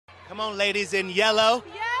Come on, ladies in yellow.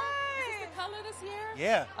 Yay! Is this the color this year?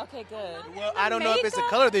 Yeah. Okay, good. Well, I don't know if it's the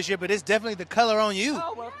color this year, but it's definitely the color on you.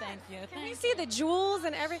 Oh, well, thank you. Can we see the jewels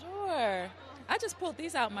and everything? Sure. I just pulled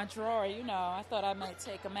these out my drawer, you know. I thought I might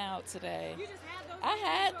take them out today. You just had those? I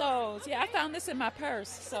had those. Yeah, I found this in my purse,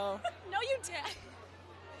 so. No, you didn't.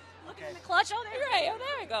 Looking in the clutch. Oh, there. Right, oh,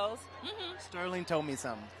 there it goes. Mm-hmm. Sterling told me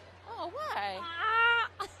something. Oh, why?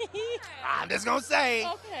 I'm just going to say.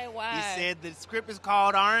 Okay, why? He said the script is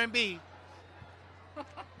called R&B. I'm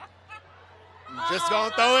just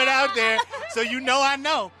going to throw it out there so you know I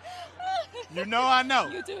know. You know I know.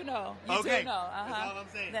 You do know. You Okay. do know. That's all I'm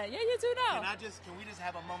saying. Yeah, you do know. Can we just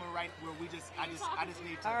have a moment right where I just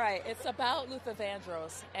need to. All right, it's about Luther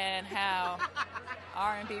Vandross and how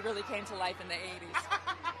R&B really came to life in the 80s.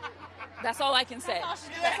 That's all I can say.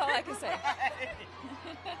 That's all I can say.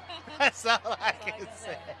 That's all I can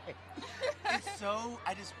say. It's so,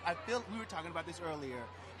 I feel, we were talking about this earlier,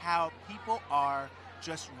 how people are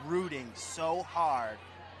just rooting so hard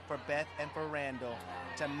for Beth and for Randall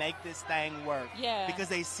to make this thing work. Yeah. Because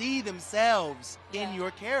they see themselves in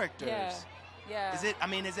your characters. Yeah.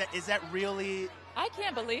 Is that really? I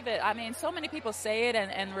can't believe it. I mean, so many people say it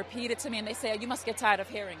and repeat it to me, and they say, you must get tired of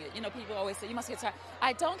hearing it. You know, people always say, you must get tired.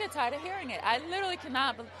 I don't get tired of hearing it. I literally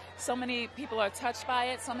cannot. So many people are touched by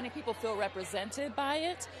it. So many people feel represented by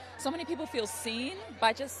it. So many people feel seen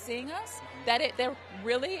by just seeing us, that they're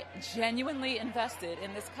really genuinely invested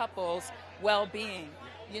in this couple's well-being,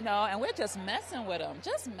 you know, and we're just messing with them.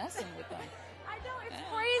 I know, it's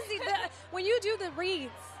crazy. When you do the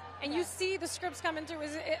reads, and you see the scripts coming through,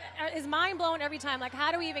 is mind blown every time. Like,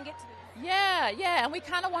 how do we even get to this? Yeah, and we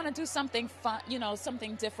kind of want to do something fun, you know,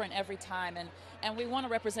 something different every time, and we want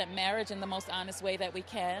to represent marriage in the most honest way that we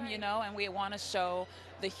can, you know, and we want to show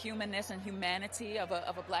the humanness and humanity of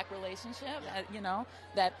a black relationship, you know,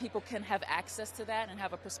 that people can have access to that and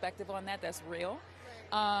have a perspective on that that's real.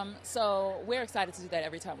 So we're excited to do that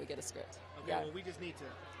every time we get a script. Okay, well, we just need to.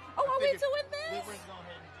 Oh, are we doing this? We're going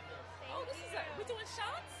ahead and do this. Oh, we're doing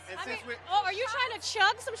shots? Are you trying to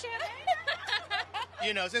chug some champagne?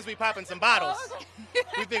 You know, since we popping some bottles,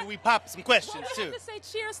 we think we pop some questions well, we too. have to say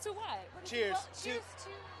cheers to what? Cheers to R&B.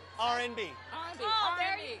 R&B. Oh, there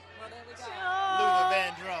R&B. Well, there we go. Luther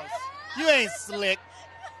Vandross. You ain't slick.